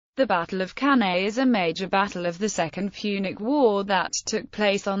The Battle of Cannae is a major battle of the Second Punic War that took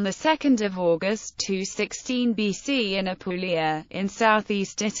place on the 2nd of August 216 BC in Apulia, in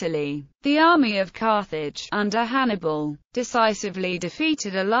southeast Italy. The army of Carthage, under Hannibal, decisively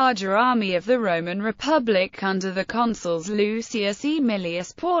defeated a larger army of the Roman Republic under the consuls Lucius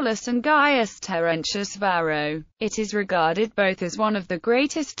Aemilius Paulus and Gaius Terentius Varro. It is regarded both as one of the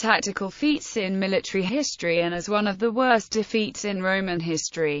greatest tactical feats in military history and as one of the worst defeats in Roman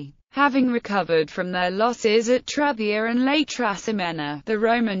history. Having recovered from their losses at Trebia and Lake Trasimena, the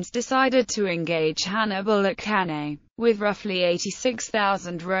Romans decided to engage Hannibal at Cannae. With roughly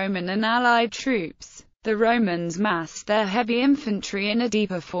 86,000 Roman and allied troops, the Romans massed their heavy infantry in a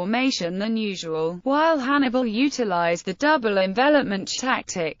deeper formation than usual, while Hannibal utilized the double envelopment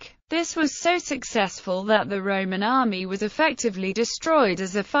tactic. This was so successful that the Roman army was effectively destroyed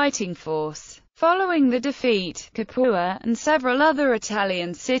as a fighting force. Following the defeat, Capua and several other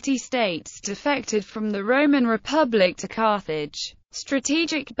Italian city-states defected from the Roman Republic to Carthage.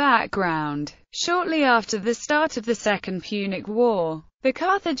 Strategic background: shortly after the start of the Second Punic War, the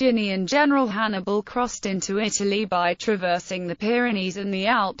Carthaginian general Hannibal crossed into Italy by traversing the Pyrenees and the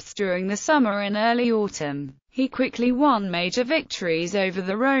Alps during the summer and early autumn. He quickly won major victories over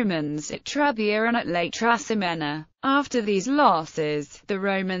the Romans at Trebia and at Lake Trasimena. After these losses, the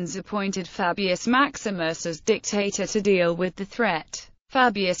Romans appointed Fabius Maximus as dictator to deal with the threat.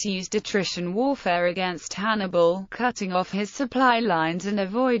 Fabius used attrition warfare against Hannibal, cutting off his supply lines and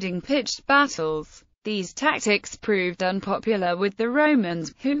avoiding pitched battles. These tactics proved unpopular with the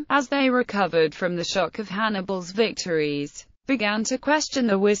Romans, who, as they recovered from the shock of Hannibal's victories, began to question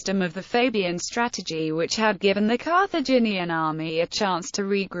the wisdom of the Fabian strategy, which had given the Carthaginian army a chance to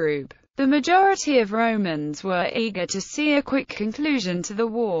regroup. The majority of Romans were eager to see a quick conclusion to the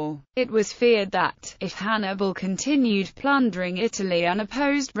war. It was feared that, if Hannibal continued plundering Italy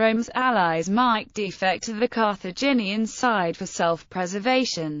unopposed, Rome's allies might defect to the Carthaginian side for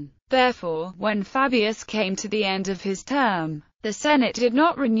self-preservation. Therefore, when Fabius came to the end of his term, the Senate did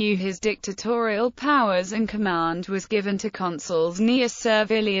not renew his dictatorial powers and command was given to consuls Gnaeus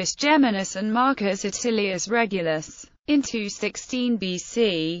Servilius Geminus and Marcus Atilius Regulus. In 216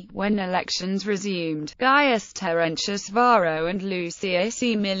 BC, when elections resumed, Gaius Terentius Varro and Lucius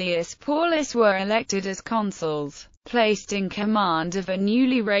Aemilius Paulus were elected as consuls, placed in command of a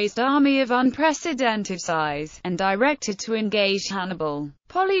newly raised army of unprecedented size, and directed to engage Hannibal.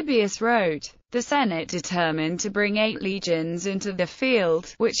 Polybius wrote, "The Senate determined to bring 8 legions into the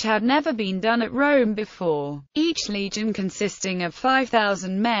field, which had never been done at Rome before, each legion consisting of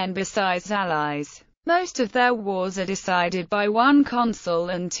 5,000 men besides allies. Most of their wars are decided by one consul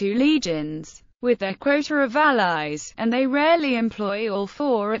and 2 legions, with their quota of allies, and they rarely employ all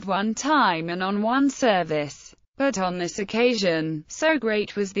 4 at one time and on one service. But on this occasion, so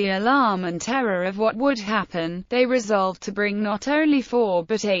great was the alarm and terror of what would happen, they resolved to bring not only 4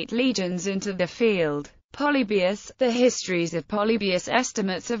 but 8 legions into the field." Polybius, the histories of Polybius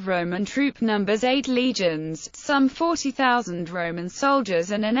estimates of Roman troop numbers 8 legions, some 40,000 Roman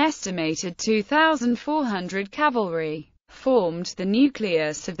soldiers and an estimated 2,400 cavalry, formed the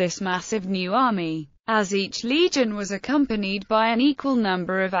nucleus of this massive new army. As each legion was accompanied by an equal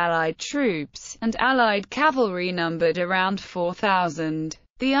number of allied troops, and allied cavalry numbered around 4,000,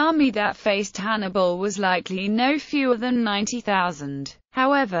 the army that faced Hannibal was likely no fewer than 90,000.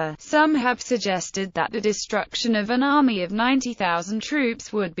 However, some have suggested that the destruction of an army of 90,000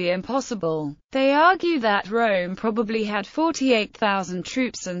 troops would be impossible. They argue that Rome probably had 48,000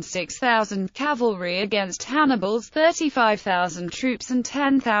 troops and 6,000 cavalry against Hannibal's 35,000 troops and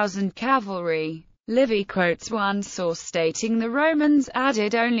 10,000 cavalry. Livy quotes one source stating the Romans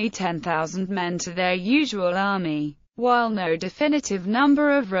added only 10,000 men to their usual army. While no definitive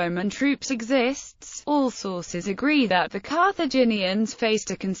number of Roman troops exists, all sources agree that the Carthaginians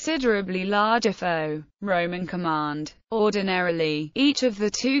faced a considerably larger foe. Roman command. Ordinarily, each of the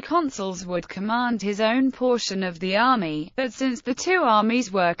 2 consuls would command his own portion of the army, but since the 2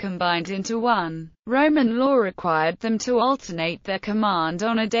 armies were combined into one, Roman law required them to alternate their command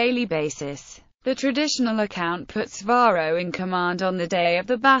on a daily basis. The traditional account puts Varro in command on the day of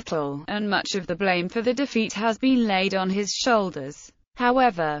the battle, and much of the blame for the defeat has been laid on his shoulders.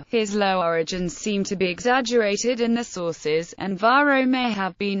 However, his low origins seem to be exaggerated in the sources, and Varro may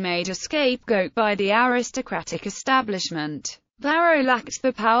have been made a scapegoat by the aristocratic establishment. Varro lacked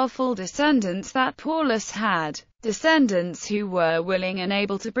the powerful descendants that Paulus had, descendants who were willing and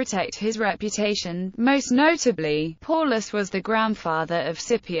able to protect his reputation. Most notably, Paulus was the grandfather of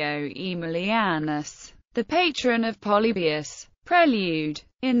Scipio Aemilianus, the patron of Polybius. Prelude.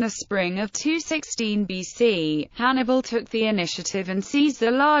 In the spring of 216 BC, Hannibal took the initiative and seized a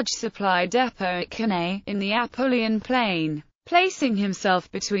large supply depot at Cannae, in the Apulian plain, placing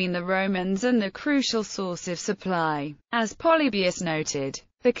himself between the Romans and the crucial source of supply. As Polybius noted,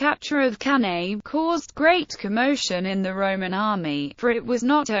 the capture of Cannae caused great commotion in the Roman army, for it was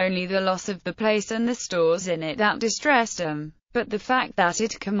not only the loss of the place and the stores in it that distressed them, but the fact that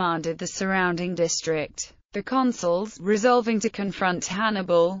it commanded the surrounding district. The consuls, resolving to confront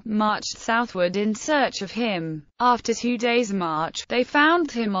Hannibal, marched southward in search of him. After 2 days' march, they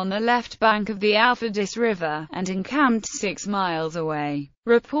found him on the left bank of the Alphodus River, and encamped 6 miles away.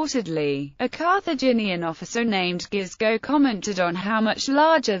 Reportedly, a Carthaginian officer named Gisgo commented on how much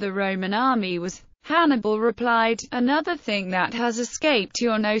larger the Roman army was. Hannibal replied, "Another thing that has escaped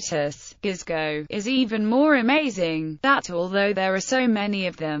your notice, Gisgo, is even more amazing, that although there are so many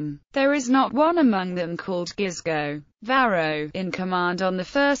of them, there is not one among them called Gisgo." Varro, in command on the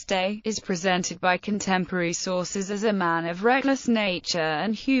first day, is presented by contemporary sources as a man of reckless nature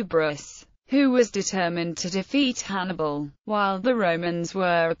and hubris, who was determined to defeat Hannibal. While the Romans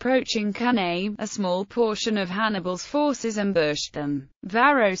were approaching Cannae, a small portion of Hannibal's forces ambushed them.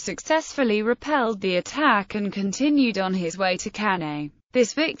 Varro successfully repelled the attack and continued on his way to Cannae.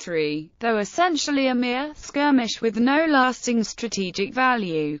 This victory, though essentially a mere skirmish with no lasting strategic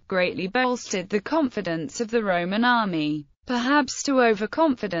value, greatly bolstered the confidence of the Roman army, perhaps to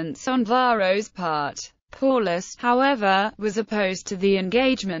overconfidence on Varro's part. Paulus, however, was opposed to the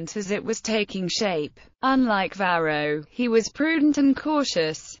engagement as it was taking shape. Unlike Varro, he was prudent and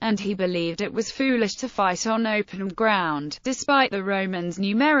cautious, and he believed it was foolish to fight on open ground, despite the Romans'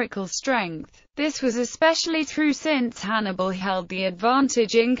 numerical strength. This was especially true since Hannibal held the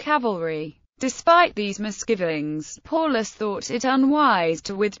advantage in cavalry. Despite these misgivings, Paulus thought it unwise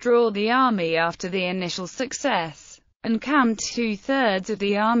to withdraw the army after the initial success, and camped 2/3 of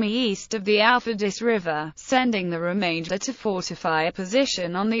the army east of the Alphodus River, sending the remainder to fortify a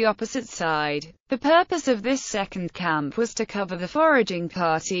position on the opposite side. The purpose of this second camp was to cover the foraging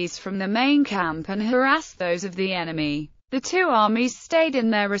parties from the main camp and harass those of the enemy. The two armies stayed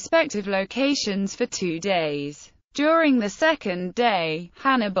in their respective locations for 2 days. During the second day,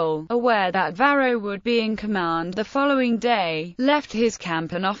 Hannibal, aware that Varro would be in command the following day, left his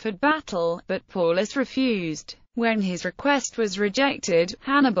camp and offered battle, but Paulus refused. When his request was rejected,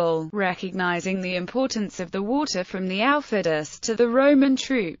 Hannibal, recognizing the importance of the water from the Alphodus to the Roman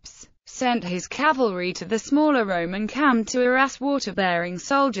troops, sent his cavalry to the smaller Roman camp to harass water-bearing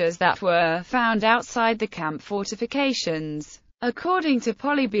soldiers that were found outside the camp fortifications. According to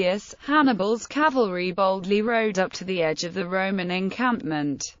Polybius, Hannibal's cavalry boldly rode up to the edge of the Roman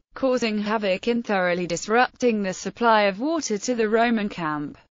encampment, causing havoc and thoroughly disrupting the supply of water to the Roman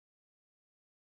camp.